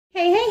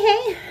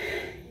Hey,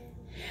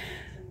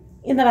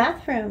 in the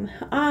bathroom.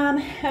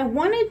 I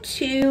wanted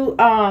to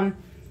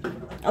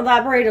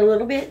elaborate a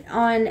little bit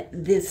on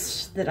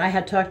this that I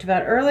had talked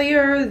about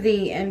earlier,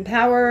 the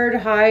Empowered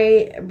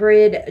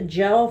Hybrid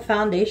Gel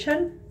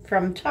Foundation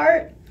from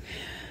Tarte.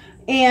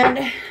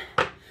 And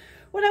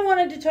what I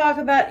wanted to talk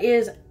about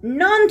is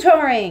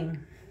Nontouring.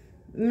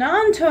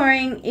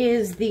 Nontouring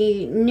is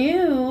the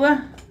new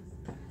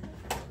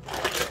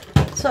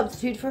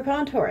substitute for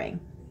contouring.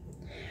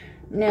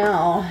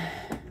 Now,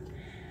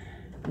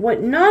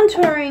 what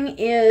Nontouring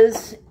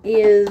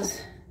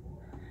is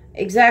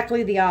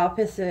exactly the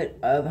opposite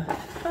of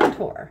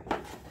contour.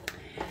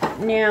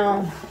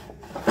 Now,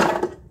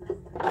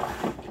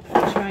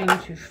 I'm trying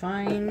to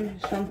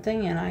find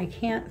something and I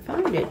can't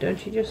find it.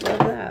 Don't you just love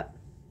that?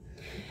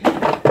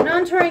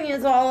 Nontouring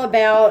is all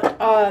about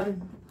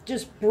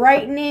just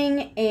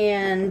brightening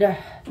and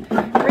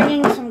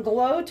bringing some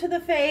glow to the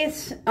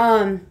face.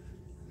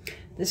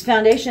 This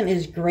foundation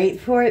is great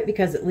for it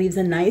because it leaves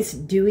a nice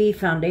dewy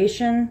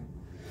foundation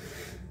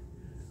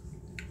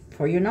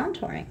for your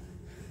Nontouring.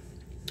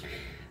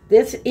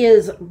 This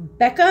is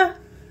Becca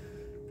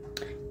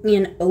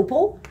in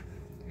Opal,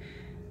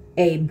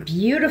 a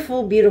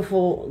beautiful,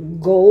 beautiful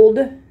gold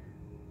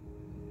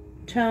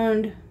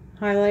toned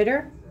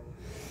highlighter.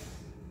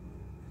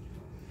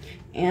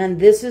 And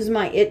this is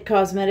my It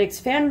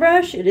Cosmetics fan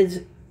brush. It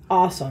is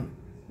awesome.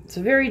 It's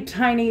very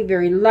tiny,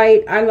 very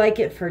light. I like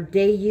it for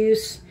day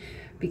use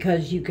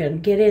because you can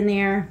get in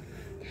there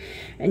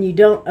and you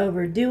don't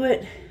overdo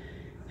it.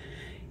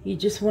 You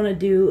just want to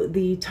do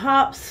the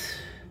tops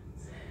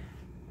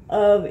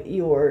of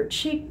your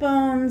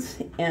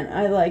cheekbones, and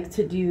I like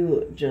to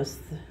do just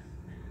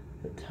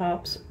the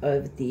tops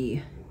of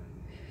the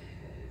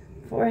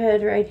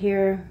forehead right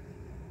here.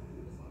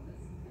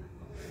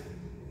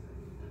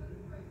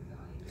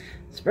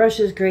 This brush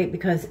is great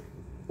because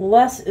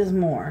less is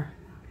more.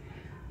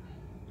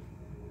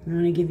 You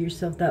want to give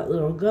yourself that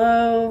little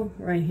glow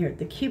right here at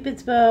the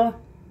Cupid's bow.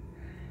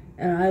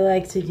 And I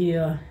like to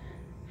do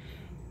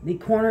the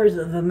corners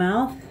of the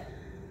mouth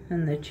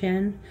and the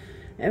chin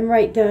and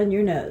right down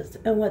your nose.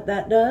 And what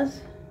that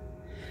does,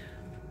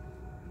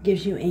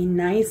 gives you a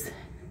nice,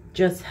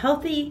 just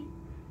healthy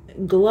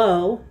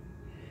glow.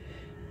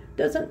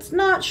 It's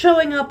not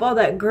showing up all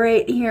that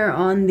great here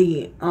on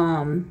the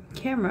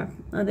camera.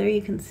 Oh, there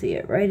you can see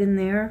it right in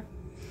there,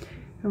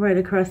 right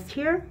across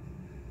here.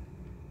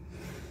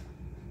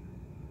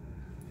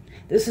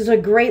 This is a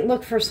great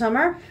look for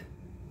summer.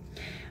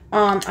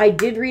 I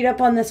did read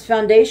up on this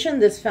foundation.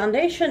 This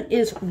foundation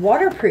is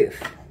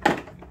waterproof.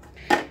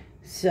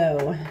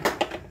 So,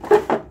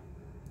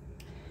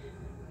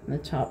 the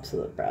tops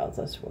of the brows,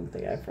 that's one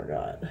thing I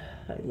forgot.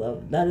 I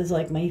love, that is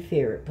like my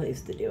favorite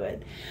place to do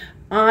it.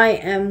 I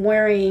am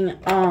wearing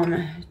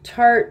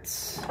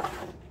Tarte's,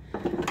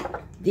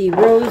 the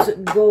rose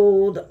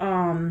gold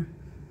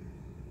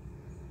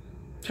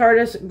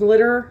Tarte's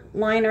glitter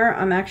liner.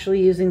 I'm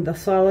actually using the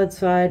solid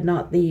side,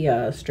 not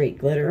the straight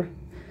glitter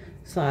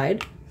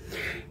side,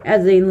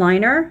 as a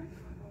liner,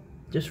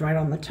 just right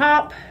on the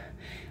top.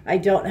 I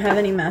don't have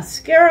any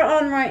mascara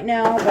on right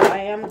now, but I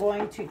am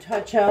going to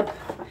touch up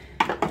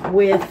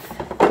with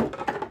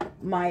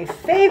my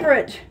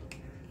favorite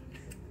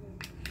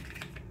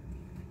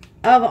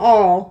of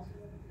all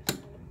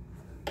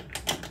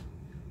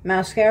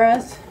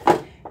mascaras,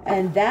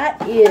 and that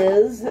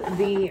is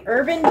the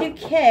Urban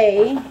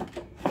Decay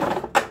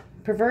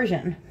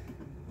Perversion.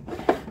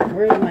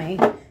 Where's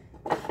my...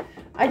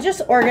 I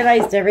just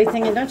organized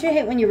everything, and don't you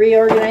hate when you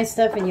reorganize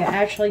stuff and you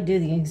actually do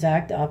the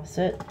exact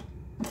opposite?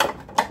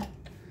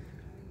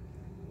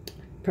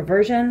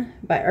 Perversion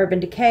by Urban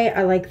Decay.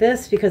 I like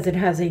this because it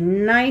has a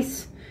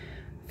nice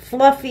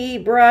fluffy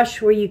brush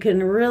where you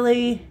can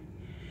really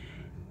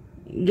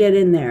get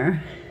in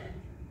there.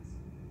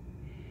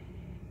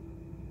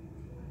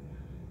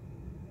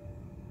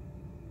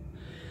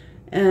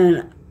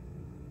 And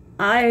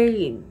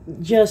I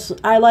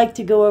like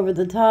to go over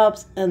the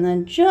tops, and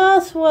then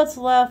just what's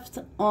left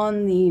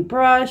on the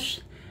brush,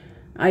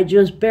 I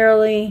just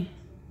barely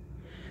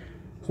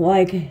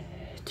like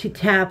to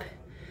tap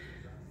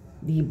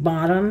the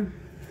bottom.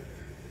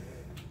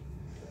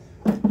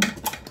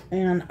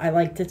 And I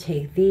like to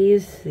take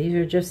these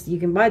are just, you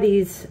can buy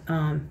these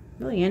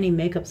really any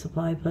makeup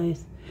supply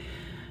place,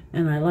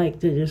 and I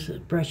like to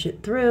just brush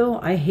it through.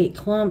 I hate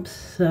clumps,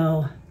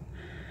 so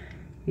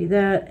do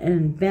that,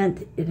 and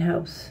bent, it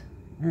helps.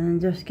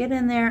 And just get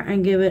in there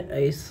and give it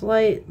a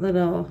slight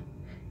little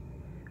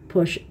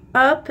push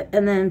up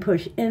and then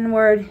push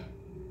inward.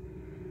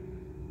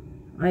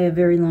 I have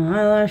very long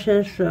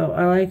eyelashes, so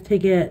I like to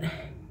get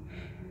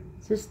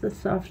just the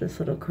softest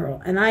little curl.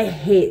 And I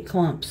hate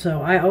clumps,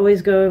 so I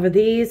always go over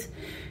these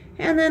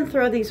and then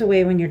throw these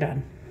away when you're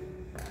done.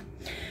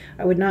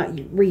 I would not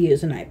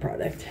reuse an eye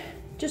product.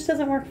 It just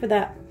doesn't work for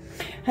that.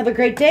 Have a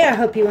great day. I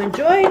hope you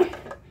enjoyed.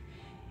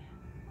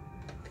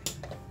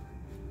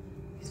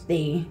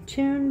 Stay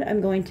tuned.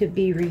 I'm going to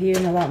be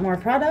reviewing a lot more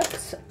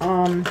products.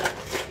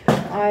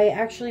 I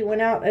actually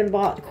went out and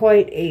bought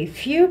quite a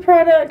few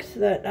products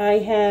that I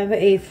have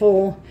a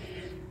full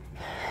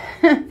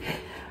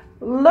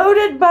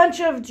loaded bunch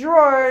of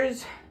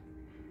drawers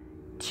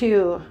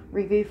to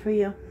review for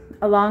you,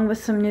 along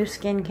with some new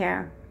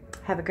skincare.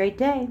 Have a great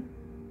day.